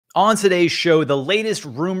On today's show, the latest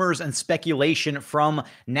rumors and speculation from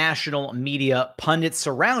national media pundits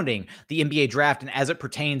surrounding the NBA draft and as it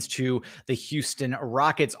pertains to the Houston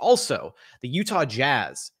Rockets. Also, the Utah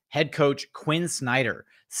Jazz head coach Quin Snyder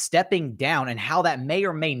stepping down and how that may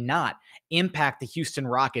or may not impact the Houston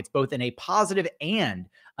Rockets, both in a positive and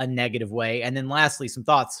a negative way. And then lastly, some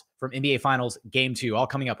thoughts from NBA Finals Game 2, all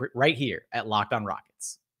coming up right here at Locked On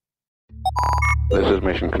Rockets. This is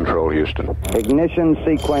Mission Control, Houston. Ignition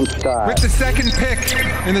sequence start. With the second pick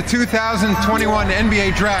in the 2021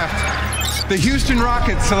 NBA Draft, the Houston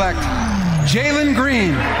Rockets select Jalen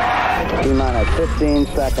Green. T-minus 15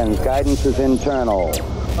 seconds. Guidance is internal.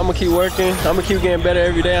 I'm going to keep working. I'm going to keep getting better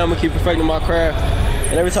every day. I'm going to keep perfecting my craft.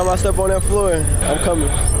 And every time I step on that floor, I'm coming.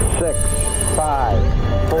 6,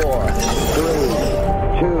 5, 4,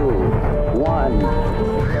 3, 2, 1.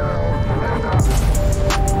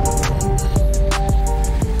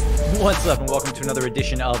 What's up, and welcome to another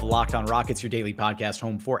edition of Locked On Rockets, your daily podcast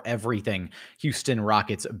home for everything Houston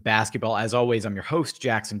Rockets basketball. As always, I'm your host,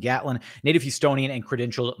 Jackson Gatlin, native Houstonian and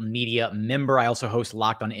credentialed media member. I also host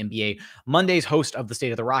Locked On NBA Mondays, host of the State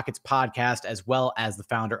of the Rockets podcast, as well as the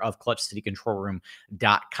founder of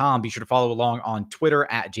ClutchCityControlRoom.com. Be sure to follow along on Twitter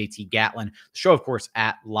at JT Gatlin. The show, of course,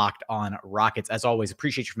 at Locked On Rockets. As always,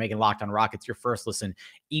 appreciate you for making Locked On Rockets your first listen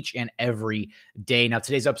each and every day. Now,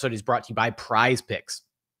 today's episode is brought to you by Prize Picks.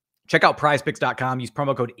 Check out prizepicks.com, use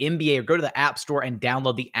promo code NBA, or go to the App Store and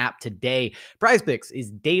download the app today. Prize Picks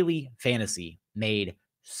is daily fantasy made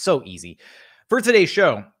so easy. For today's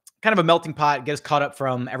show, kind of a melting pot, get us caught up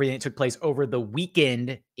from everything that took place over the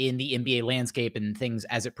weekend in the NBA landscape and things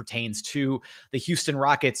as it pertains to the Houston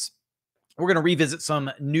Rockets. We're going to revisit some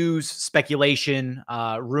news, speculation,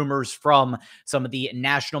 rumors from some of the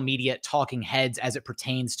national media talking heads as it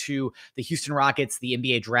pertains to the Houston Rockets, the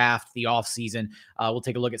NBA draft, the offseason. We'll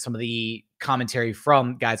take a look at some of the commentary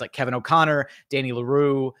from guys like Kevin O'Connor, Danny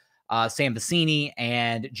Leroux, Sam Vecenie,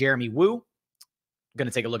 and Jeremy Woo. Going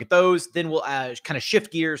to take a look at those. Then we'll kind of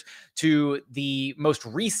shift gears to the most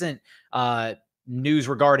recent news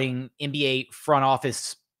regarding NBA front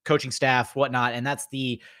office, coaching staff, whatnot, and that's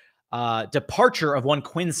the departure of one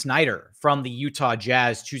Quin Snyder from the Utah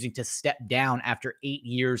Jazz, choosing to step down after 8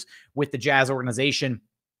 years with the Jazz organization.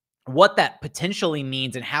 What that potentially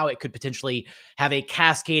means and how it could potentially have a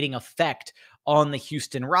cascading effect on the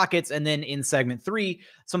Houston Rockets. And then in segment 3,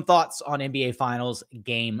 some thoughts on NBA Finals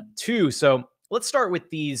Game 2. So let's start with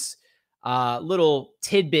these little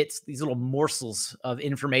tidbits, these little morsels of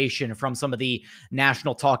information from some of the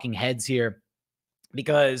national talking heads here,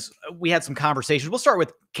 because we had some conversations. We'll start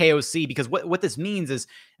with KOC, because what this means is,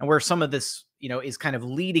 and where some of this, is kind of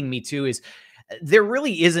leading me to, is there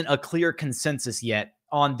really isn't a clear consensus yet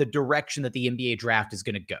on the direction that the NBA draft is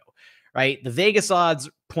going to go, right? The Vegas odds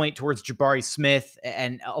point towards Jabari Smith,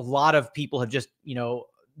 and a lot of people have just,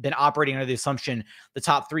 been operating under the assumption the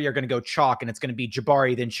top 3 are going to go chalk, and it's going to be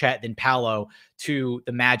Jabari, then Chet, then Paolo, to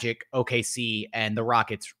the Magic, OKC, and the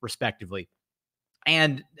Rockets, respectively.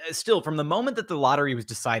 And still, from the moment that the lottery was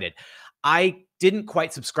decided, I didn't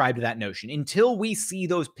quite subscribe to that notion until we see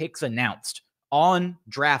those picks announced on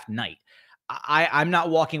draft night. I'm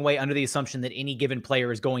not walking away under the assumption that any given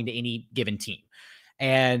player is going to any given team.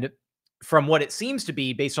 And from what it seems to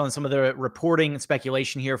be, based on some of the reporting and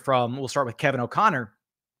speculation here from, we'll start with Kevin O'Connor,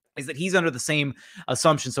 is that he's under the same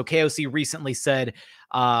assumption. So KOC recently said,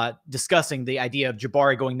 discussing the idea of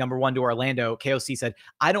Jabari going number 1 to Orlando, KOC said,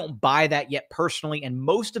 I don't buy that yet personally, and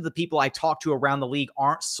most of the people I talk to around the league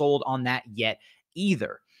aren't sold on that yet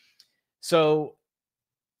either. So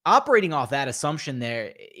operating off that assumption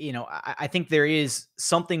there, I think there is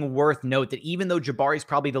something worth note that even though Jabari is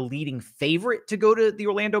probably the leading favorite to go to the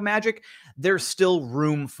Orlando Magic, there's still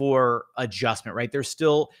room for adjustment, right? There's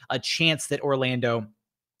still a chance that Orlando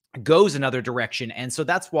goes another direction. And so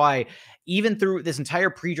that's why even through this entire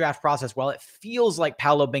pre-draft process, while it feels like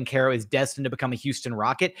Paolo Banchero is destined to become a Houston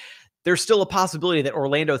Rocket, there's still a possibility that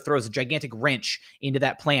Orlando throws a gigantic wrench into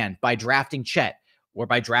that plan by drafting Chet or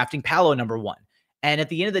by drafting Paolo number 1. And at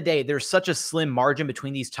the end of the day, there's such a slim margin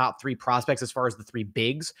between these top 3 prospects as far as the 3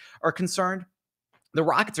 bigs are concerned. The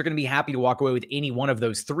Rockets are going to be happy to walk away with any one of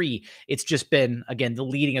those 3. It's just been, again, the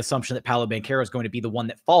leading assumption that Paolo Banchero is going to be the one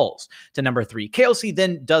that falls to number 3. KLC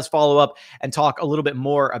then does follow up and talk a little bit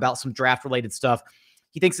more about some draft-related stuff.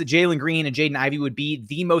 He thinks that Jalen Green and Jaden Ivey would be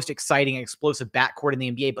the most exciting and explosive backcourt in the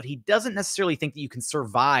NBA, but he doesn't necessarily think that you can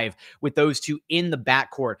survive with those 2 in the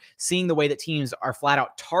backcourt, seeing the way that teams are flat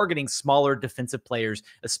out targeting smaller defensive players,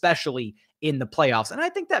 especially in the playoffs. And I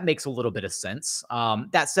think that makes a little bit of sense.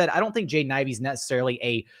 That said, I don't think Jaden Ivey is necessarily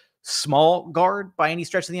a small guard by any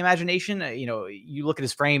stretch of the imagination. You look at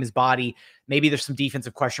his frame, his body, maybe there's some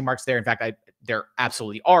defensive question marks there. In fact, there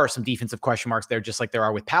absolutely are some defensive question marks there, just like there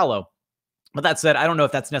are with Paolo. But that said, I don't know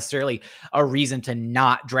if that's necessarily a reason to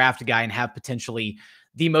not draft a guy and have potentially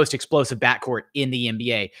the most explosive backcourt in the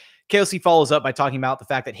NBA. KOC follows up by talking about the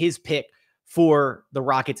fact that his pick for the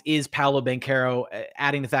Rockets is Paolo Banchero,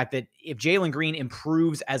 adding the fact that if Jalen Green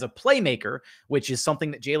improves as a playmaker, which is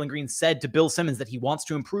something that Jalen Green said to Bill Simmons that he wants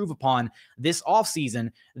to improve upon this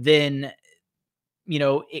offseason, then,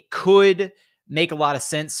 it could make a lot of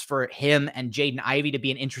sense for him and Jaden Ivey to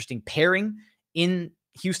be an interesting pairing in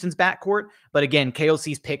Houston's backcourt. But again,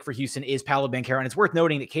 KOC's pick for Houston is Paolo Banchero. And it's worth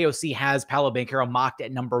noting that KOC has Paolo Banchero mocked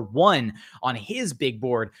at number 1 on his big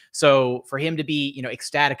board. So for him to be,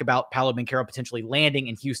 ecstatic about Paolo Banchero potentially landing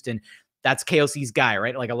in Houston, that's KOC's guy,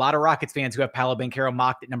 right? Like a lot of Rockets fans who have Paolo Banchero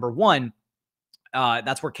mocked at number 1.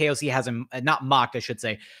 That's where KOC has him, not mocked, I should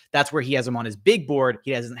say. That's where he has him on his big board.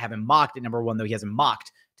 He doesn't have him mocked at number 1, though he has him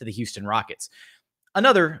mocked to the Houston Rockets.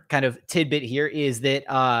 Another kind of tidbit here is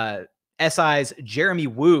that, SI's Jeremy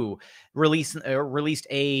Woo released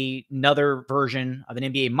another version of an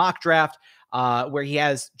NBA mock draft where he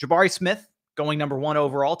has Jabari Smith going number 1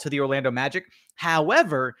 overall to the Orlando Magic.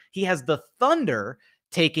 However, he has the Thunder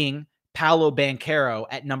taking Paolo Banchero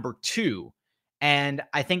at number 2. And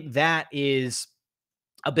I think that is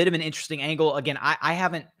a bit of an interesting angle. Again, I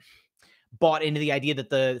haven't bought into the idea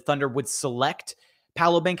that the Thunder would select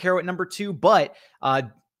Paolo Banchero at number 2, but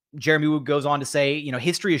Jeremy Woo goes on to say,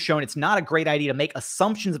 history has shown it's not a great idea to make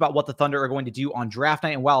assumptions about what the Thunder are going to do on draft night.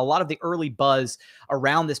 And while a lot of the early buzz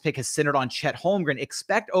around this pick has centered on Chet Holmgren,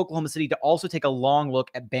 expect Oklahoma City to also take a long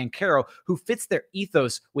look at Banchero, who fits their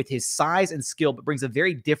ethos with his size and skill, but brings a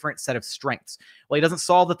very different set of strengths. While he doesn't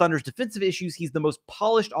solve the Thunder's defensive issues, he's the most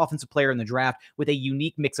polished offensive player in the draft with a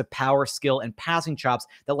unique mix of power, skill, and passing chops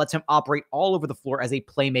that lets him operate all over the floor as a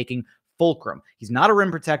playmaking fulcrum. He's not a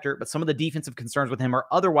rim protector, but some of the defensive concerns with him are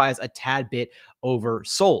otherwise a tad bit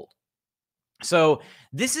oversold. So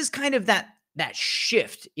this is kind of that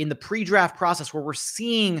shift in the pre-draft process where we're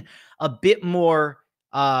seeing a bit more,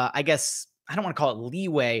 I guess, I don't want to call it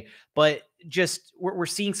leeway, but just we're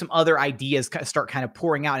seeing some other ideas start kind of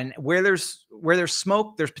pouring out. And where there's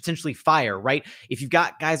smoke, there's potentially fire, right? If you've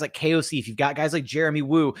got guys like KOC, if you've got guys like Jeremy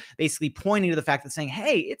Woo, basically pointing to the fact that saying,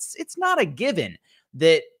 hey, it's not a given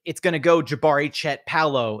that it's going to go Jabari, Chet,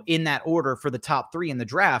 Paolo in that order for the top 3 in the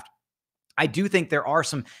draft. I do think there are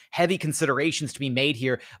some heavy considerations to be made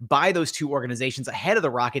here by those two organizations ahead of the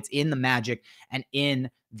Rockets in the Magic and in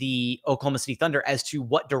the Oklahoma City Thunder as to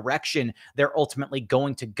what direction they're ultimately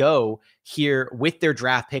going to go here with their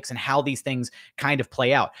draft picks and how these things kind of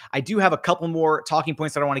play out. I do have a couple more talking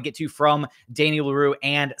points that I want to get to from Danny Leroux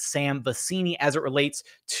and Sam Vecenie as it relates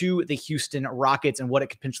to the Houston Rockets and what it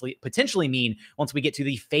could potentially mean once we get to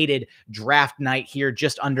the fated draft night here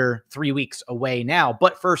just under 3 weeks away now.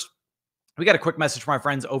 But first, we got a quick message from our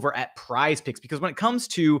friends over at Prize Picks, because when it comes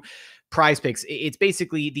to Prize Picks, it's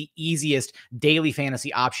basically the easiest daily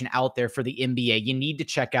fantasy option out there for the NBA. You need to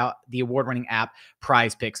check out the award-winning app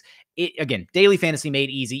Prize Picks. Again, daily fantasy made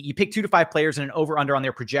easy. You pick 2 to 5 players and an over-under on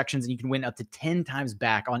their projections, and you can win up to 10 times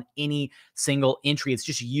back on any single entry. It's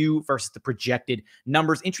just you versus the projected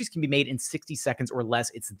numbers. Entries can be made in 60 seconds or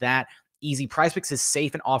less. It's that easy. Prize Picks is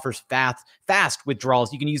safe and offers fast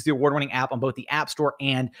withdrawals. You can use the award-winning app on both the App Store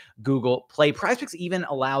and Google Play. Prize Picks even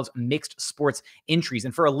allows mixed sports entries.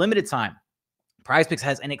 And for a limited time, Prize Picks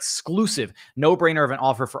has an exclusive no-brainer of an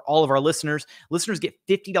offer for all of our listeners. Listeners get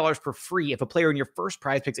 $50 for free if a player in your first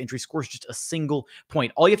Prize Picks entry scores just a single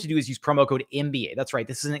point. All you have to do is use promo code NBA. That's right.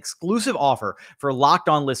 This is an exclusive offer for Locked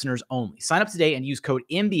On listeners only. Sign up today and use code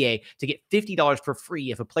NBA to get $50 for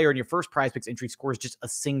free if a player in your first Prize Picks entry scores just a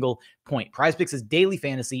single point. Prize Picks is daily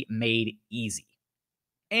fantasy made easy.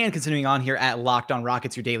 And continuing on here at Locked On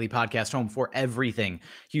Rockets, your daily podcast home for everything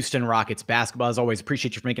Houston Rockets basketball. As always,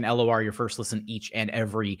 appreciate you for making LOR your first listen each and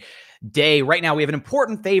every day. Right now, we have an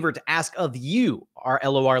important favor to ask of you, our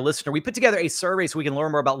LOR listener. We put together a survey so we can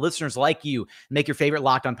learn more about listeners like you and make your favorite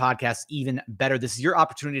Locked On podcasts even better. This is your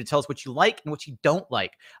opportunity to tell us what you like and what you don't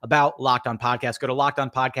like about Locked On Podcasts. Go to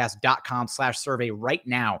lockedonpodcast.com/survey right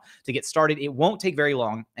now to get started. It won't take very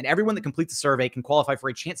long, and everyone that completes the survey can qualify for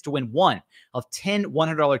a chance to win one of 10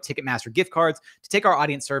 $100 Ticketmaster gift cards. To take our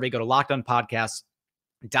audience survey, go to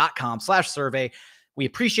lockedonpodcast.com/survey. We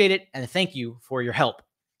appreciate it, and thank you for your help.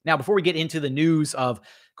 Now, before we get into the news of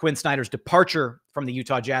Quin Snyder's departure from the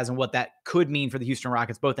Utah Jazz and what that could mean for the Houston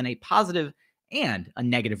Rockets, both in a positive and a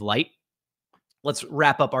negative light, let's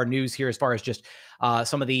wrap up our news here as far as just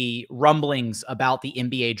some of the rumblings about the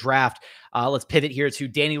NBA draft. Let's pivot here to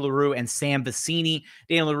Danny Leroux and Sam Vecenie.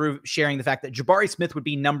 Danny Leroux sharing the fact that Jabari Smith would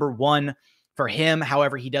be number 1 for him.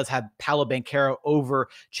 However, he does have Paolo Banchero over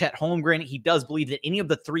Chet Holmgren. He does believe that any of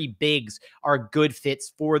the 3 bigs are good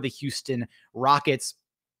fits for the Houston Rockets.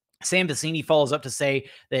 Sam Vecenie follows up to say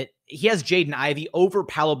that he has Jaden Ivey over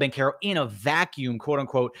Paolo Banchero in a vacuum, quote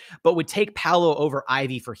unquote, but would take Paolo over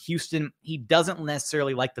Ivey for Houston. He doesn't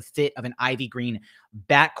necessarily like the fit of an Ivy Green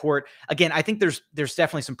backcourt. Again, I think there's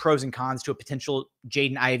definitely some pros and cons to a potential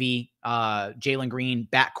Jaden Ivey, Jalen Green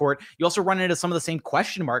backcourt. You also run into some of the same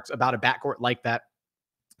question marks about a backcourt like that,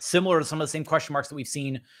 similar to some of the same question marks that we've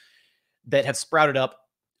seen that have sprouted up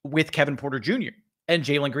with Kevin Porter Jr. and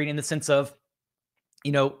Jalen Green, in the sense of,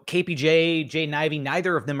 KPJ, Jaden Ivey,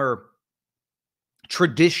 neither of them are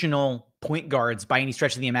traditional point guards by any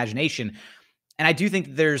stretch of the imagination. And I do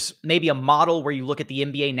think there's maybe a model where you look at the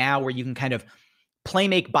NBA now where you can kind of play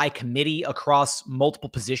make by committee across multiple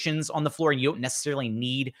positions on the floor, and you don't necessarily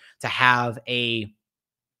need to have a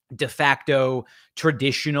de facto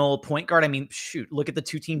traditional point guard. I mean, shoot, look at the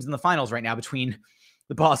 2 teams in the finals right now between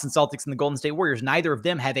the Boston Celtics and the Golden State Warriors. Neither of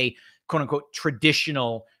them have a quote unquote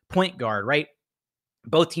traditional point guard, right?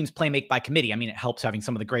 Both teams play make by committee. I mean, it helps having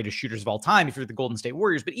some of the greatest shooters of all time if you're the Golden State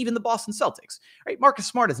Warriors, but even the Boston Celtics, right? Marcus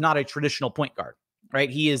Smart is not a traditional point guard, right?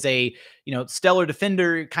 He is a, stellar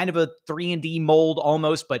defender, kind of a 3-and-D mold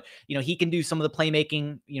almost, but, he can do some of the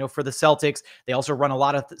playmaking, for the Celtics. They also run a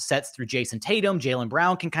lot of sets through Jason Tatum. Jaylen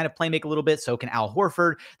Brown can kind of play make a little bit. So can Al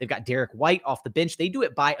Horford. They've got Derek White off the bench. They do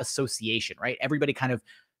it by association, right? Everybody kind of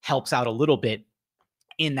helps out a little bit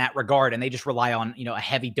in that regard, and they just rely on, a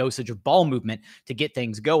heavy dosage of ball movement to get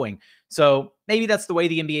things going. So maybe that's the way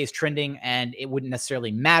the NBA is trending, and it wouldn't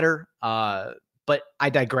necessarily matter. But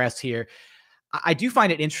I digress here. I do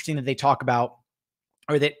find it interesting that they talk about,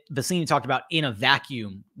 or that Vecenie talked about, in a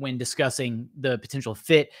vacuum when discussing the potential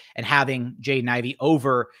fit and having Jaden Ivey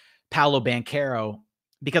over Paolo Banchero,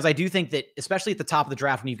 because I do think that, especially at the top of the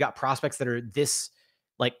draft, when you've got prospects that are this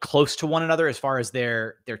close to one another as far as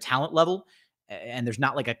their talent level, and there's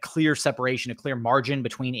not a clear separation, a clear margin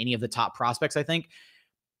between any of the top prospects,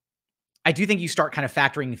 I do think you start kind of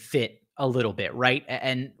factoring fit a little bit, right?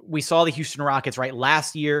 And we saw the Houston Rockets, right?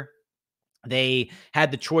 Last year, they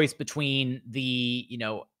had the choice between the,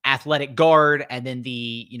 athletic guard and then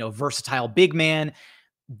the, versatile big man.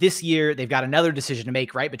 This year, they've got another decision to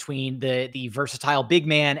make, right? Between the versatile big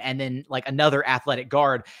man and then another athletic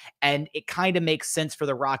guard. And it kind of makes sense for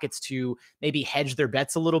the Rockets to maybe hedge their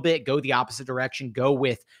bets a little bit, go the opposite direction, go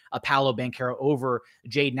with a Paolo Banchero over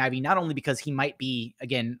Jaden Ivey, not only because he might be,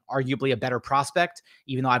 again, arguably a better prospect,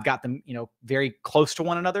 even though I've got them, very close to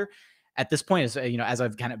one another at this point, as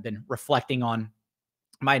I've kind of been reflecting on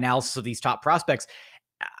my analysis of these top prospects,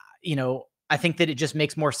 I think that it just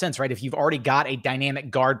makes more sense, right? If you've already got a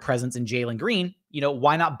dynamic guard presence in Jalen Green,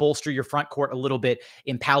 why not bolster your front court a little bit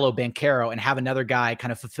in Paolo Banchero and have another guy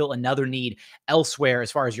kind of fulfill another need elsewhere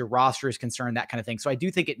as far as your roster is concerned, that kind of thing. So I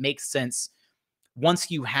do think it makes sense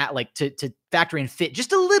once you have to factor in fit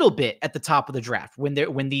just a little bit at the top of the draft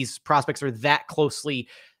when these prospects are that closely,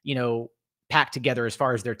 packed together as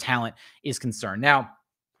far as their talent is concerned. Now,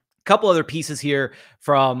 couple other pieces here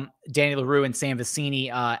from Danny Leroux and Sam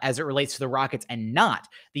Vecenie as it relates to the Rockets and not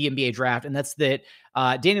the NBA draft. And that's that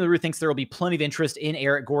Danny Leroux thinks there will be plenty of interest in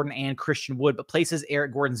Eric Gordon and Christian Wood, but places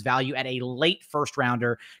Eric Gordon's value at a late first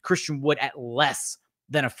rounder, Christian Wood at less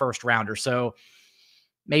than a first rounder. So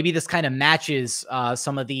maybe this kind of matches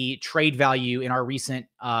some of the trade value in our recent,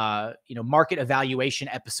 market evaluation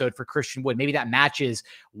episode for Christian Wood. Maybe that matches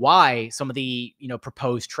why some of the,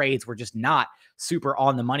 proposed trades were just not super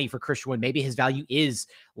on the money for Christian Wood. Maybe his value is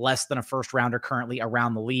less than a first rounder currently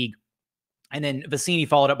around the league. And then Vecenie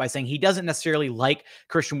followed up by saying he doesn't necessarily like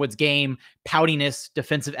Christian Wood's game, poutiness,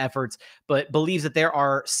 defensive efforts, but believes that there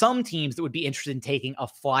are some teams that would be interested in taking a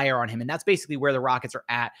flyer on him. And that's basically where the Rockets are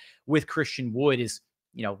at with Christian Wood is,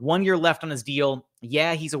 1 year left on his deal.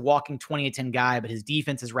 Yeah, he's a walking 20-10 guy, but his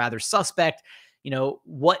defense is rather suspect.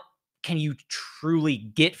 What can you truly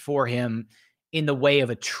get for him in the way of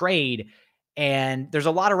a trade? And there's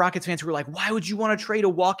a lot of Rockets fans who are like, why would you want to trade a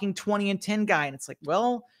walking 20-10 guy? And it's like,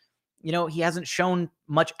 well, he hasn't shown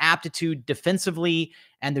much aptitude defensively.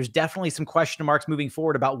 And there's definitely some question marks moving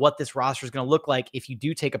forward about what this roster is going to look like if you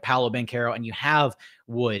do take a Paolo Banchero and you have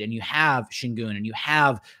Wood and you have Şengün and you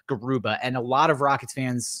have Garuba. And a lot of Rockets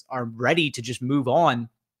fans are ready to just move on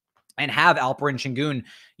and have Alperen Şengün,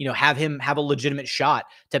 have him have a legitimate shot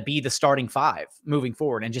to be the starting 5 moving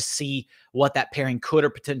forward and just see what that pairing could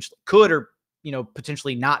or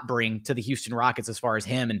potentially not bring to the Houston Rockets as far as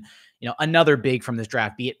him and, another big from this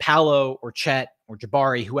draft, be it Paolo or Chet or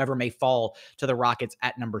Jabari, whoever may fall to the Rockets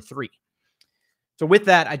at number 3. So with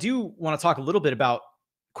that, I do want to talk a little bit about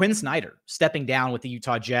Quin Snyder stepping down with the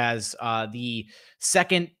Utah Jazz, the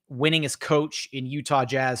second winningest coach in Utah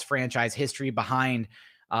Jazz franchise history behind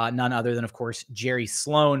none other than, of course, Jerry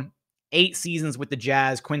Sloan. 8 seasons with the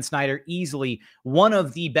Jazz. Quin Snyder, easily one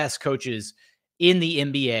of the best coaches in the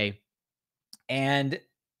NBA. And,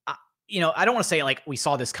 I don't want to say like we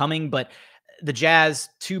saw this coming, but the Jazz,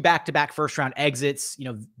 2 back-to-back first-round exits,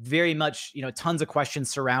 very much, tons of questions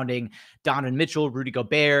surrounding Donovan Mitchell, Rudy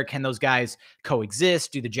Gobert. Can those guys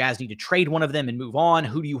coexist? Do the Jazz need to trade one of them and move on?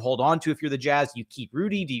 Who do you hold on to if you're the Jazz? Do you keep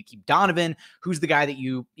Rudy? Do you keep Donovan? Who's the guy that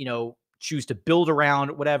you choose to build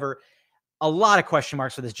around? Whatever. A lot of question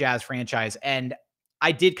marks for this Jazz franchise. And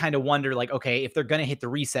I did kind of wonder, like, okay, if they're going to hit the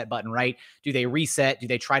reset button, right? Do they reset? Do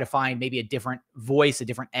they try to find maybe a different voice, a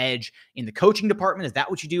different edge in the coaching department? Is that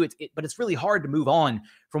what you do? But it's really hard to move on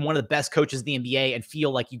from one of the best coaches in the NBA and feel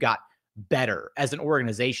like you got better as an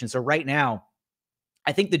organization. So right now,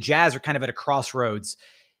 I think the Jazz are kind of at a crossroads,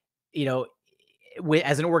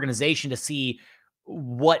 as an organization to see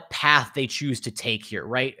what path they choose to take here,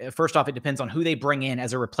 right? First off, it depends on who they bring in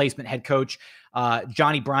as a replacement head coach.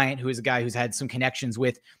 Johnny Bryant, who is a guy who's had some connections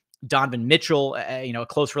with Donovan Mitchell, a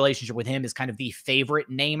close relationship with him, is kind of the favorite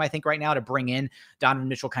name, I think, right now to bring in. Donovan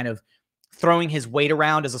Mitchell kind of throwing his weight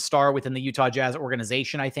around as a star within the Utah Jazz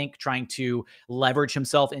organization, I think, trying to leverage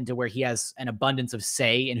himself into where he has an abundance of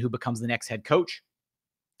say in who becomes the next head coach.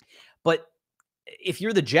 But if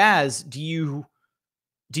you're the Jazz, do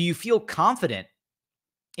you feel confident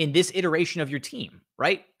in this iteration of your team,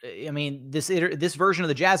 right? I mean, this version of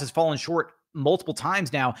the Jazz has fallen short multiple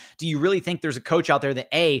times now. Do you really think there's a coach out there that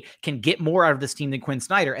A, can get more out of this team than Quin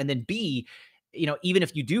Snyder? And then B, even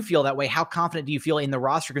if you do feel that way, how confident do you feel in the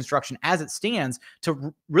roster construction as it stands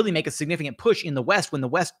to really make a significant push in the West when the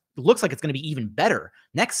West looks like it's going to be even better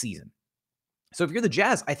next season? So if you're the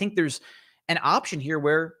Jazz, I think there's an option here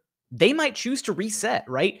where they might choose to reset,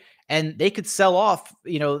 right? And they could sell off,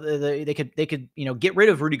 they could get rid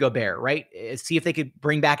of Rudy Gobert, right? See if they could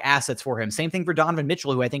bring back assets for him. Same thing for Donovan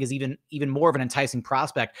Mitchell, who I think is even more of an enticing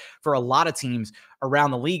prospect for a lot of teams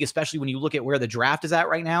around the league, especially when you look at where the draft is at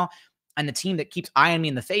right now. And the team that keeps eyeing me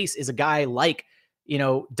in the face is a guy like,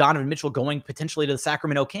 Donovan Mitchell going potentially to the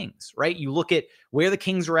Sacramento Kings, right? You look at where the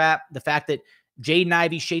Kings are at, the fact that Jaden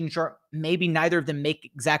Ivey, Shaedon Sharpe, maybe neither of them make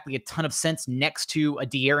exactly a ton of sense next to a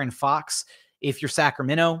De'Aaron Fox if you're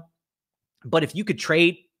Sacramento. But if you could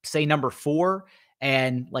trade, say, number 4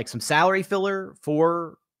 and like some salary filler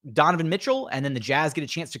for Donovan Mitchell, and then the Jazz get a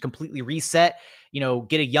chance to completely reset,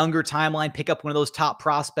 get a younger timeline, pick up one of those top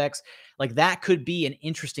prospects, like that could be an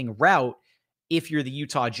interesting route if you're the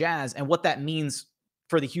Utah Jazz. And what that means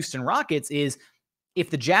for the Houston Rockets is if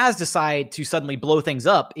the Jazz decide to suddenly blow things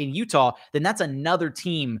up in Utah, then that's another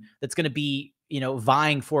team that's going to be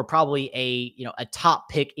vying for probably a top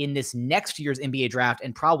pick in this next year's NBA draft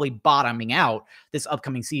and probably bottoming out this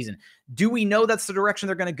upcoming season. Do we know that's the direction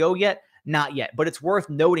they're going to go yet? Not yet, but it's worth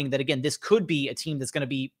noting that, again, this could be a team that's going to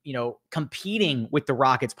be, competing with the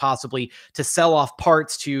Rockets possibly to sell off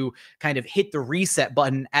parts to kind of hit the reset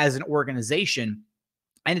button as an organization.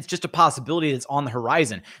 And it's just a possibility that's on the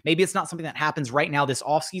horizon. Maybe it's not something that happens right now this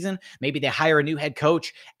offseason. Maybe they hire a new head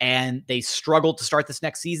coach and they struggle to start this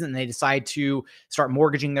next season and they decide to start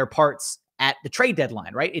mortgaging their parts at the trade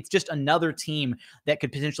deadline, right? It's just another team that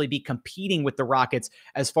could potentially be competing with the Rockets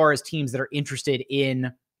as far as teams that are interested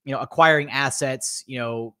in, acquiring assets,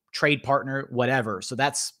 trade partner, whatever. So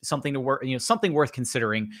that's something to work, something worth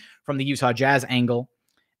considering from the Utah Jazz angle.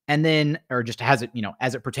 And then, or just as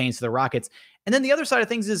it pertains to the Rockets. And then the other side of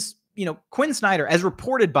things is, Quin Snyder, as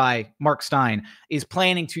reported by Mark Stein, is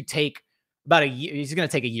planning to take about a year. He's going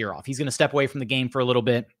to take a year off. He's going to step away from the game for a little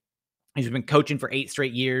bit. He's been coaching for 8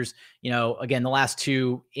 straight years. Again, the last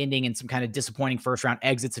 2 ending in some kind of disappointing first round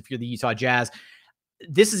exits if you're the Utah Jazz.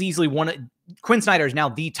 This is easily Quin Snyder is now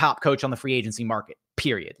the top coach on the free agency market,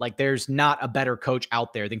 period. Like there's not a better coach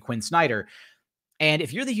out there than Quin Snyder. And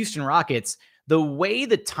if you're the Houston Rockets, the way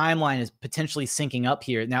the timeline is potentially syncing up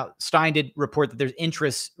here. Now, Stein did report that there's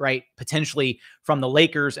interest, right, potentially from the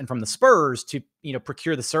Lakers and from the Spurs to,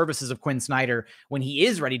 procure the services of Quin Snyder when he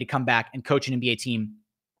is ready to come back and coach an NBA team.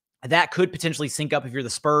 That could potentially sync up if you're the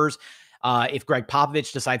Spurs. If Greg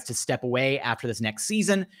Popovich decides to step away after this next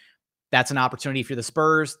season, that's an opportunity for the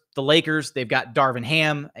Spurs. The Lakers, they've got Darvin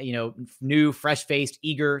Ham, new, fresh-faced,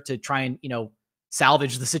 eager to try and,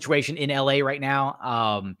 salvage the situation in LA right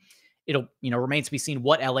now. It'll, remains to be seen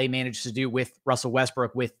what LA manages to do with Russell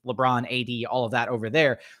Westbrook, with LeBron, AD, all of that over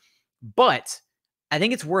there. But I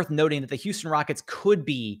think it's worth noting that the Houston Rockets could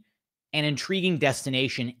be an intriguing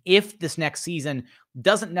destination if this next season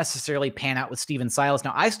doesn't necessarily pan out with Steven Silas.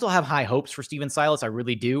 Now, I still have high hopes for Steven Silas. I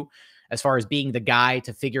really do, as far as being the guy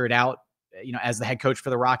to figure it out, as the head coach for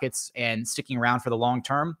the Rockets and sticking around for the long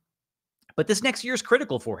term. But this next year is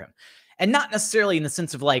critical for him. And not necessarily in the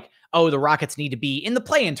sense of like, oh, the Rockets need to be in the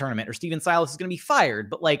play-in tournament or Steven Silas is going to be fired.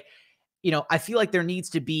 But like, I feel like there needs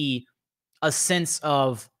to be a sense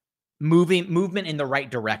of movement in the right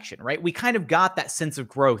direction, right? We kind of got that sense of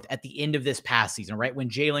growth at the end of this past season, right? When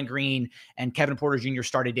Jalen Green and Kevin Porter Jr.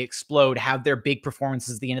 started to explode, have their big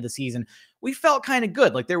performances at the end of the season, we felt kind of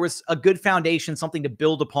good. Like there was a good foundation, something to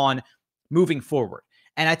build upon moving forward.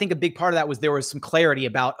 And I think a big part of that was there was some clarity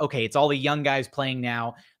about, okay, it's all the young guys playing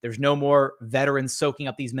now. There's no more veterans soaking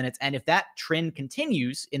up these minutes. And if that trend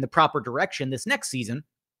continues in the proper direction this next season,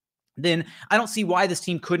 then I don't see why this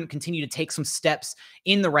team couldn't continue to take some steps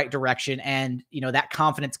in the right direction and, that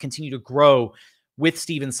confidence continue to grow with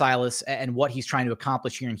Steven Silas and what he's trying to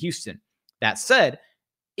accomplish here in Houston. That said,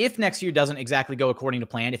 if next year doesn't exactly go according to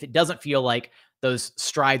plan, if it doesn't feel like those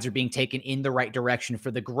strides are being taken in the right direction for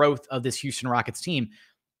the growth of this Houston Rockets team,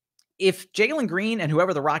 if Jalen Green and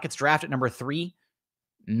whoever the Rockets draft at number 3,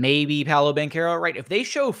 maybe Paolo Banchero, right? If they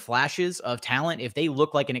show flashes of talent, if they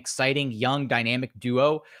look like an exciting, young, dynamic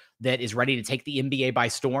duo that is ready to take the NBA by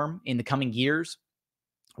storm in the coming years,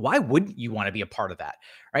 why wouldn't you want to be a part of that,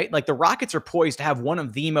 right? Like the Rockets are poised to have one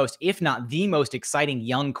of the most, if not the most exciting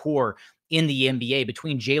young core in the NBA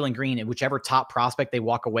between Jalen Green and whichever top prospect they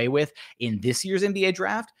walk away with in this year's NBA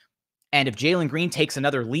draft. And if Jalen Green takes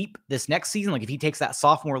another leap this next season, like if he takes that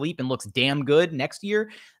sophomore leap and looks damn good next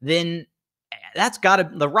year, then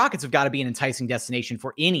the Rockets have got to be an enticing destination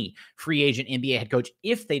for any free agent NBA head coach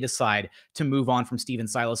if they decide to move on from Steven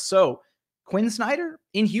Silas. So Quin Snyder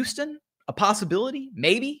in Houston, a possibility,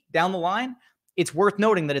 maybe down the line. It's worth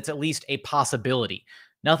noting that it's at least a possibility.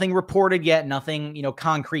 Nothing reported yet, nothing,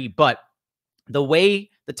 concrete, but the way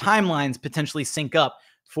the timelines potentially sync up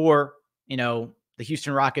for, the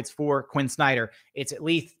Houston Rockets for Quin Snyder, it's at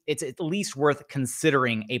least worth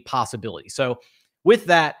considering a possibility. So with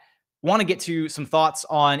that, want to get to some thoughts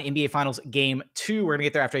on NBA Finals Game 2. We're going to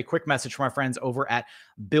get there after a quick message from our friends over at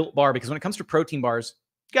Built Bar, because when it comes to protein bars,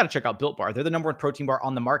 you got to check out Built Bar. They're the number 1 protein bar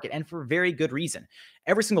on the market, and for very good reason.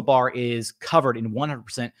 Every single bar is covered in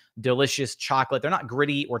 100% delicious chocolate. They're not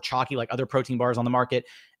gritty or chalky like other protein bars on the market.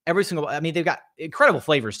 They've got incredible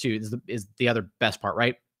flavors too, is the other best part,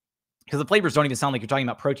 right? Because the flavors don't even sound like you're talking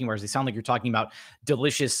about protein bars. They sound like you're talking about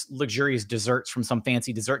delicious, luxurious desserts from some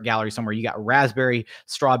fancy dessert gallery somewhere. You got raspberry,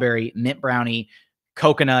 strawberry, mint brownie,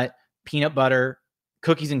 coconut, peanut butter,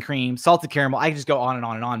 cookies and cream, salted caramel. I can just go on and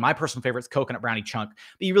on and on. My personal favorite is coconut brownie chunk,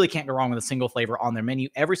 but you really can't go wrong with a single flavor on their menu.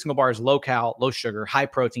 Every single bar is low cal, low sugar, high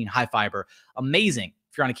protein, high fiber. Amazing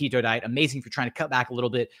if you're on a keto diet. Amazing if you're trying to cut back a little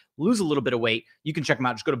bit, lose a little bit of weight. You can check them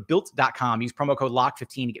out. Just go to built.com. Use promo code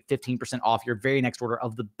LOCK15 to get 15% off your very next order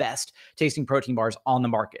of the best tasting protein bars on the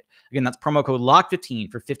market. Again, that's promo code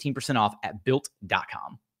LOCK15 for 15% off at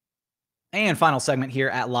built.com. And final segment here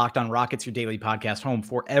at Locked On Rockets, your daily podcast home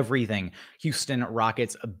for everything Houston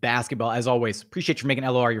Rockets basketball. As always, appreciate you making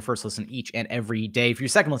LOR your first listen each and every day. For your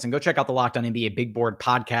second listen, go check out the Locked On NBA Big Board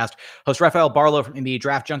podcast. Host Rafael Barlow from NBA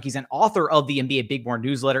Draft Junkies and author of the NBA Big Board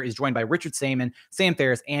newsletter is joined by Richard Saman, Sam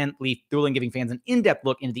Ferris, and Leif Thulin, giving fans an in-depth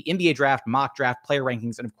look into the NBA draft, mock draft, player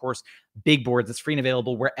rankings, and of course, Big Boards. That's free and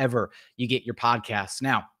available wherever you get your podcasts.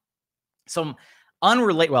 Now, some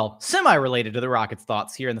semi-related to the Rockets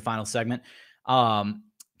thoughts here in the final segment.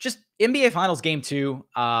 Just NBA Finals Game 2,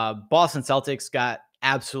 Boston Celtics got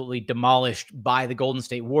absolutely demolished by the Golden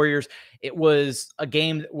State Warriors. It was a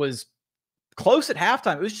game that was close at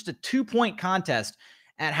halftime. It was just a 2-point contest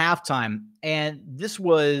at halftime. And this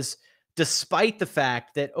was despite the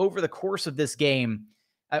fact that over the course of this game,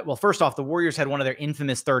 first off, the Warriors had one of their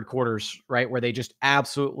infamous third quarters, right, where they just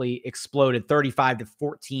absolutely exploded,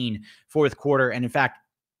 35-14 fourth quarter. And in fact,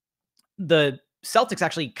 the Celtics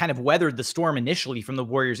actually kind of weathered the storm initially from the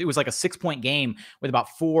Warriors. It was like a 6-point game with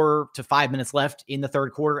about 4 to 5 minutes left in the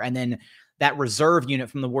third quarter. And then that reserve unit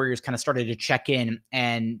from the Warriors kind of started to check in,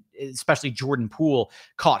 and especially Jordan Poole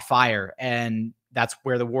caught fire. And that's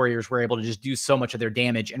where the Warriors were able to just do so much of their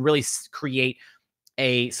damage and really create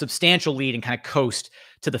a substantial lead and kind of coast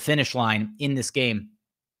to the finish line in this game.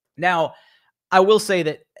 Now, I will say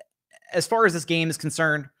that as far as this game is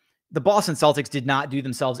concerned, the Boston Celtics did not do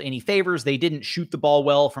themselves any favors. They didn't shoot the ball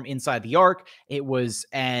well from inside the arc. It was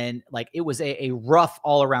a rough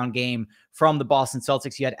all-around game from the Boston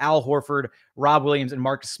Celtics. You had Al Horford, Rob Williams, and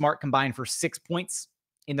Marcus Smart combined for 6 points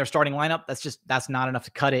in their starting lineup. That's not enough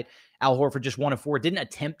to cut it. Al Horford just 1 of 4, didn't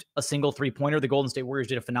attempt a single three-pointer. The Golden State Warriors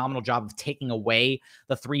did a phenomenal job of taking away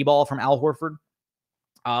the three ball from Al Horford.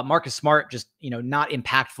 Marcus Smart, just, not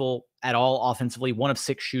impactful at all offensively. 1 of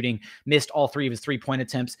 6 shooting, missed all 3 of his three-point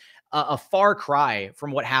attempts. A far cry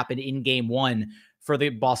from what happened in game 1 for the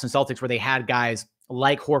Boston Celtics, where they had guys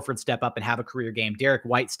like Horford step up and have a career game. Derek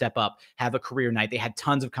White step up, have a career night. They had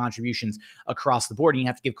tons of contributions across the board. And you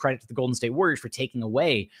have to give credit to the Golden State Warriors for taking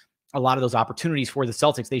away a lot of those opportunities for the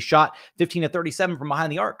Celtics. They shot 15 of 37 from behind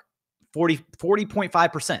the arc,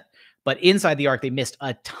 40.5%. But inside the arc, they missed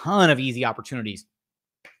a ton of easy opportunities.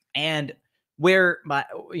 And where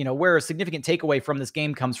a significant takeaway from this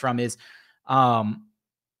game comes from is, I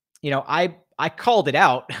called it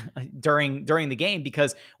out during the game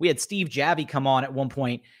because we had Steve Javie come on at one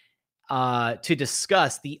point to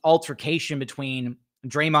discuss the altercation between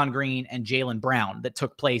Draymond Green and Jaylen Brown that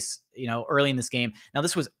took place, early in this game. Now,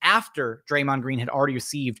 this was after Draymond Green had already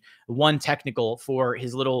received 1 technical for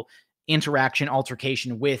his little interaction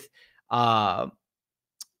altercation with, why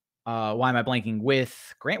am I blanking?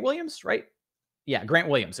 With Grant Williams, right? Yeah, Grant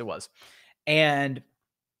Williams it was. And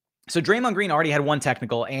so Draymond Green already had 1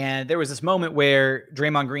 technical, and there was this moment where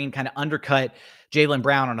Draymond Green kind of undercut Jaylen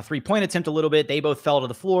Brown on a 3-point attempt a little bit. They both fell to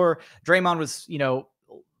the floor. Draymond was,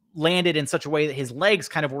 landed in such a way that his legs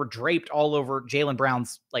kind of were draped all over Jaylen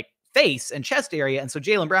Brown's face and chest area. And so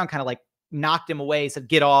Jaylen Brown kind of knocked him away, said,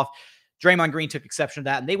 "Get off." Draymond Green took exception to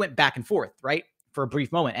that, and they went back and forth, right, for a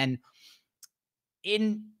brief moment. And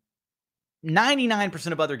in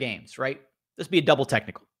 99% of other games, right, this would be a double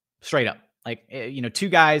technical, straight up. 2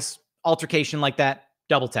 guys, altercation like that,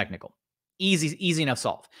 double technical. Easy enough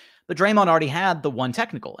solve. But Draymond already had the 1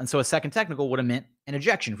 technical, and so a second technical would have meant an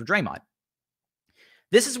ejection for Draymond.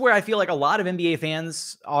 This is where I feel like a lot of NBA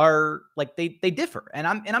fans are they differ. And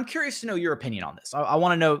I'm curious to know your opinion on this. I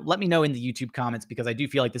want to know, let me know in the YouTube comments, because I do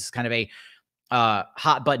feel like this is kind of a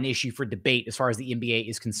hot button issue for debate as far as the NBA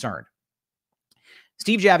is concerned.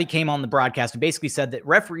 Steve Javie came on the broadcast and basically said that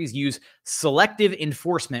referees use selective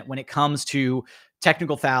enforcement when it comes to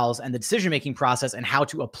technical fouls and the decision-making process and how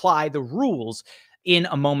to apply the rules in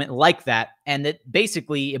a moment like that. And that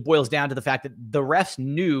basically it boils down to the fact that the refs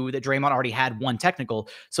knew that Draymond already had 1 technical.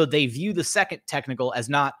 So they view the second technical as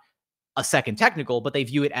not a second technical, but they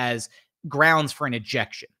view it as grounds for an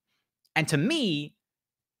ejection. And to me,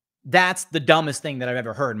 that's the dumbest thing that I've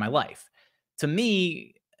ever heard in my life. To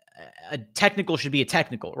me, a technical should be a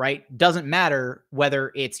technical, right? Doesn't matter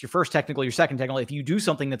whether it's your first technical, your second technical. If you do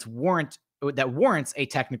something that warrants a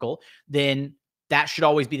technical, then that should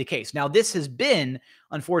always be the case. Now, this has been,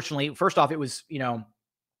 unfortunately, first off, it was,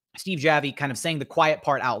 Steve Javie kind of saying the quiet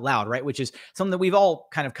part out loud, right? Which is something that we've all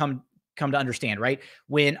kind of come to understand, right?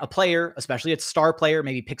 When a player, especially a star player,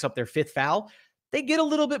 maybe picks up their 5th foul, they get a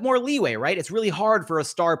little bit more leeway, right? It's really hard for a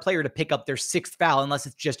star player to pick up their 6th foul unless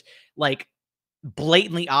it's just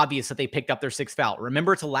blatantly obvious that they picked up their 6th foul.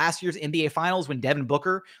 Remember to last year's NBA Finals when Devin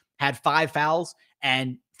Booker had 5 fouls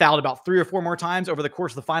and fouled about 3 or 4 more times over the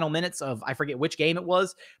course of the final minutes of, I forget which game it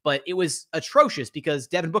was, but it was atrocious because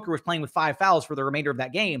Devin Booker was playing with 5 fouls for the remainder of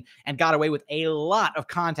that game and got away with a lot of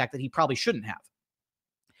contact that he probably shouldn't have.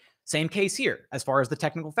 Same case here, as far as the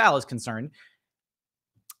technical foul is concerned.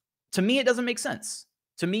 To me, it doesn't make sense.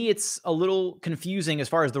 To me, it's a little confusing as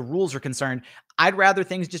far as the rules are concerned. I'd rather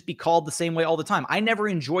things just be called the same way all the time. I never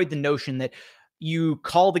enjoyed the notion that you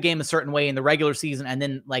call the game a certain way in the regular season and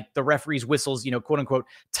then the referees' whistles, quote unquote,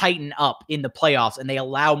 tighten up in the playoffs and they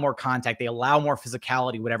allow more contact, they allow more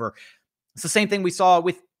physicality, whatever. It's the same thing we saw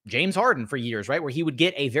with James Harden for years, right? Where he would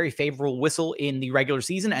get a very favorable whistle in the regular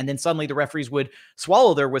season and then suddenly the referees would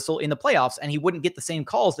swallow their whistle in the playoffs and he wouldn't get the same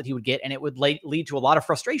calls that he would get. And it would lead to a lot of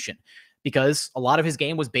frustration because a lot of his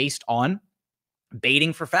game was based on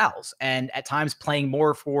baiting for fouls and at times playing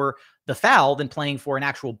more for the foul than playing for an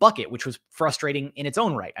actual bucket, which was frustrating in its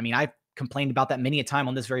own right. I mean, I've complained about that many a time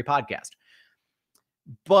on this very podcast.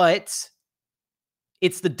 But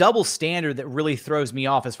it's the double standard that really throws me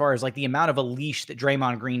off as far as the amount of a leash that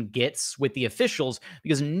Draymond Green gets with the officials,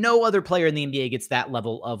 because no other player in the NBA gets that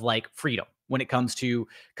level of freedom when it comes to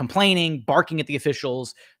complaining, barking at the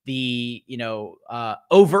officials. The,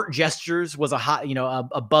 overt gestures was a hot,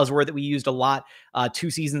 a buzzword that we used a lot 2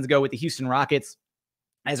 seasons ago with the Houston Rockets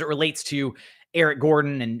as it relates to Eric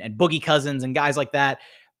Gordon and Boogie Cousins and guys like that.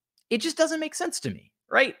 It just doesn't make sense to me,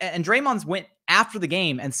 right? And Draymond went after the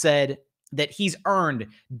game and said that he's earned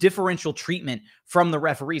differential treatment from the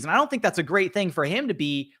referees. And I don't think that's a great thing for him to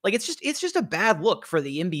be it's just a bad look for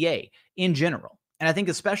the NBA in general. And I think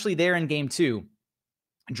especially there in game 2,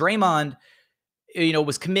 Draymond,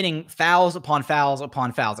 was committing fouls upon fouls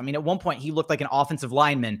upon fouls. I mean, at one point he looked like an offensive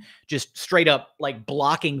lineman, just straight up like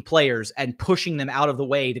blocking players and pushing them out of the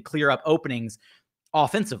way to clear up openings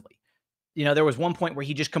offensively. There was one point where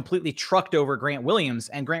he just completely trucked over Grant Williams,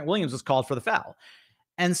 and Grant Williams was called for the foul.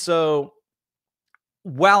 And so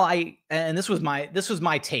this was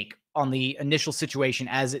my take on the initial situation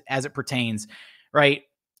as it pertains, right?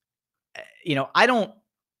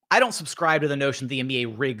 I don't subscribe to the notion that the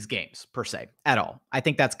NBA rigs games per se at all. I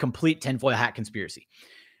think that's complete tinfoil hat conspiracy.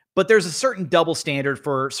 But there's a certain double standard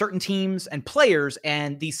for certain teams and players,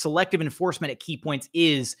 and the selective enforcement at key points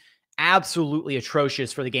is absolutely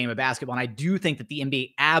atrocious for the game of basketball. And I do think that the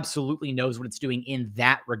NBA absolutely knows what it's doing in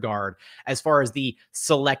that regard, as far as the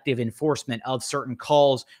selective enforcement of certain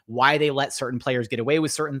calls, why they let certain players get away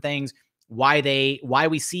with certain things, why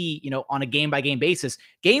we see, on a game by game basis,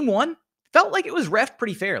 game one felt like it was reffed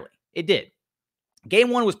pretty fairly. It did. Game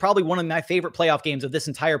one was probably one of my favorite playoff games of this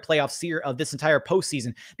entire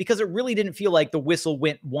postseason, because it really didn't feel like the whistle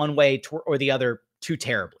went one way or the other too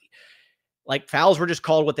terribly. Like, fouls were just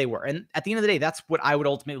called what they were. And at the end of the day, that's what I would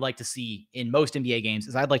ultimately like to see in most NBA games,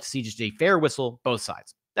 is I'd like to see just a fair whistle, both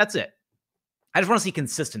sides. That's it. I just want to see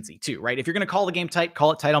consistency too, right? If you're going to call the game tight,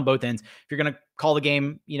 call it tight on both ends. If you're going to call the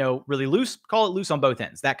game, really loose, call it loose on both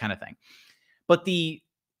ends, that kind of thing. But the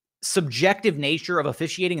subjective nature of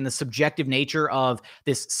officiating and the subjective nature of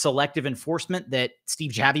this selective enforcement that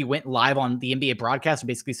Steve Javie went live on the NBA broadcast and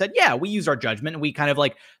basically said, yeah, we use our judgment and we kind of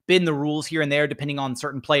like bend the rules here and there depending on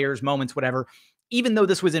certain players, moments, whatever. Even though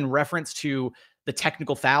this was in reference to the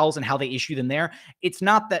technical fouls and how they issue them there, it's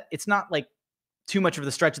not like too much of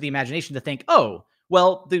the stretch of the imagination to think, oh,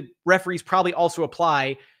 well, the referees probably also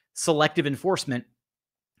apply selective enforcement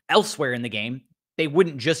elsewhere in the game. They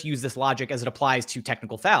wouldn't just use this logic as it applies to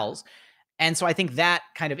technical fouls. And so I think that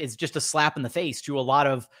kind of is just a slap in the face to a lot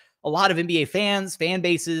of NBA fans, fan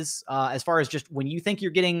bases, as far as just when you think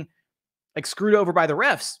you're getting like screwed over by the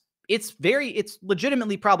refs, it's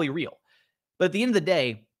legitimately probably real. But at the end of the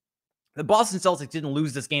day, the Boston Celtics didn't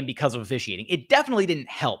lose this game because of officiating. It definitely didn't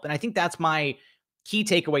help. And I think that's my key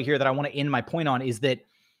takeaway here that I want to end my point on, is that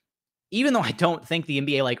even though I don't think the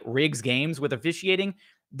NBA like rigs games with officiating,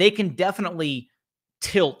 they can definitely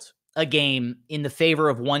tilt a game in the favor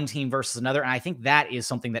of one team versus another. And I think that is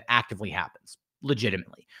something that actively happens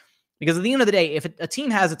legitimately, because at the end of the day, if a team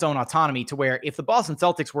has its own autonomy to where if the Boston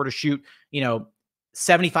Celtics were to shoot,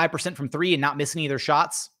 75% from three and not miss any of their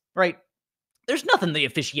shots, right? There's nothing the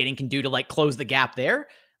officiating can do to like close the gap there.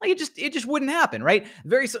 Like it just wouldn't happen, right?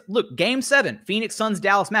 Look, game 7, Phoenix Suns,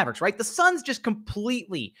 Dallas Mavericks, right? The Suns just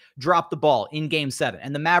completely dropped the ball in game 7,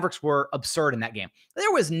 and the Mavericks were absurd in that game.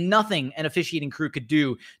 There was nothing an officiating crew could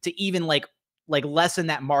do to even like lessen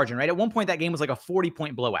that margin, right? At one point, that game was like a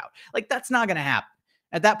 40-point blowout. Like, that's not going to happen.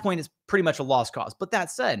 At that point, it's pretty much a lost cause. But that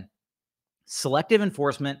said, selective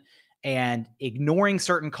enforcement and ignoring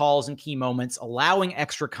certain calls and key moments, allowing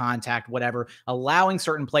extra contact, whatever, allowing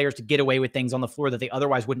certain players to get away with things on the floor that they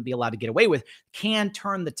otherwise wouldn't be allowed to get away with, can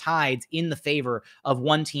turn the tides in the favor of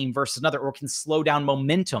one team versus another, or can slow down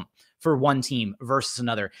momentum for one team versus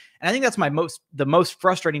another. And I think that's the most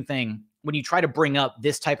frustrating thing when you try to bring up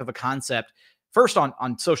this type of a concept, first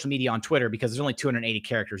on social media, on Twitter, because there's only 280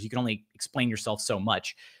 characters. You can only explain yourself so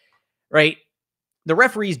much, right? The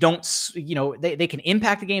referees don't, they can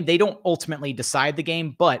impact the game. They don't ultimately decide the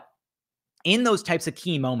game, but in those types of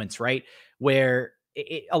key moments, right, where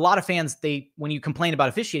a lot of fans, when you complain about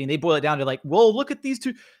officiating, they boil it down to like, well, look at these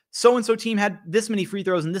two, so-and-so team had this many free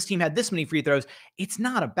throws and this team had this many free throws. It's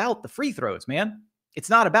not about the free throws, man. It's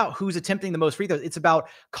not about who's attempting the most free throws. It's about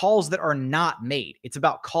calls that are not made. It's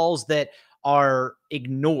about calls that are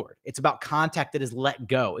ignored. It's about contact that is let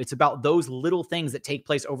go. It's about those little things that take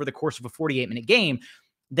place over the course of a 48-minute game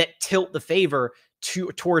that tilt the favor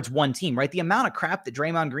towards one team, right? The amount of crap that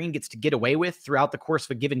Draymond Green gets to get away with throughout the course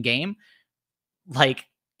of a given game, like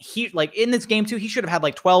in this game too, he should have had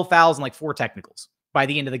like 12 fouls and like 4 technicals by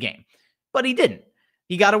the end of the game, but he didn't.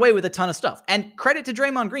 He got away with a ton of stuff. And credit to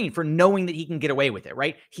Draymond Green for knowing that he can get away with it,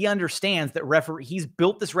 right? He understands that he's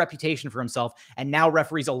built this reputation for himself, and now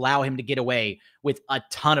referees allow him to get away with a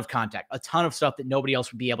ton of contact, a ton of stuff that nobody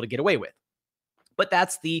else would be able to get away with. But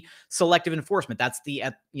that's the selective enforcement. That's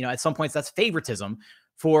at some points, that's favoritism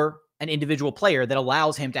for an individual player that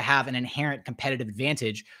allows him to have an inherent competitive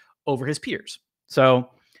advantage over his peers. So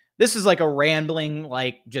this is like a rambling,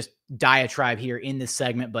 like just diatribe here in this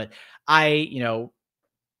segment, but I,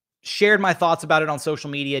 shared my thoughts about it on social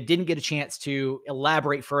media, didn't get a chance to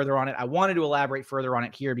elaborate further on it. I wanted to elaborate further on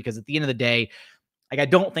it here because at the end of the day, like, I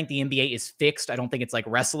don't think the NBA is fixed. I don't think it's like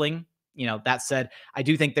wrestling. That said, I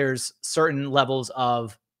do think there's certain levels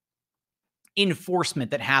of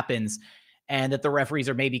enforcement that happens, and that the referees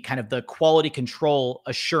are maybe kind of the quality control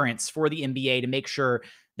assurance for the NBA to make sure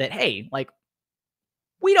that, hey, like,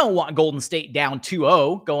 we don't want Golden State down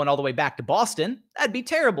 2-0 going all the way back to Boston. That'd be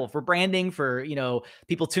terrible for branding, for,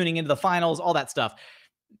 people tuning into the finals, all that stuff.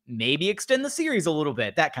 Maybe extend the series a little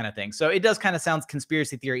bit, that kind of thing. So it does kind of sound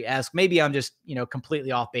conspiracy theory-esque. Maybe I'm just,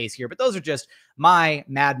 completely off base here, but those are just my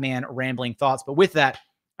madman rambling thoughts. But with that,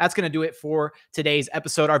 that's going to do it for today's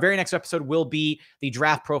episode. Our very next episode will be the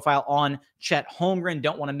draft profile on Chet Holmgren.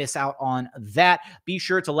 Don't want to miss out on that. Be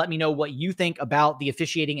sure to let me know what you think about the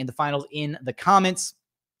officiating in the finals in the comments.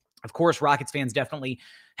 Of course, Rockets fans definitely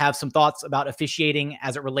have some thoughts about officiating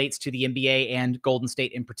as it relates to the NBA and Golden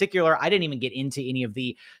State in particular. I didn't even get into any of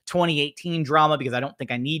the 2018 drama because I don't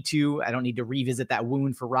think I need to. I don't need to revisit that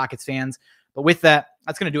wound for Rockets fans. But with that,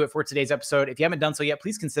 that's going to do it for today's episode. If you haven't done so yet,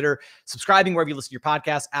 please consider subscribing wherever you listen to your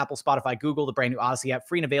podcast, Apple, Spotify, Google, the brand new Odyssey app,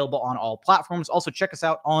 free and available on all platforms. Also, check us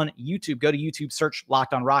out on YouTube. Go to YouTube, search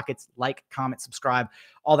Locked On Rockets, like, comment, subscribe,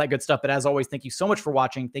 all that good stuff. But as always, thank you so much for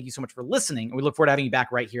watching. Thank you so much for listening. And we look forward to having you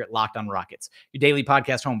back right here at Locked On Rockets, your daily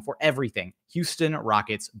podcast home for everything Houston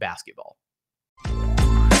Rockets basketball.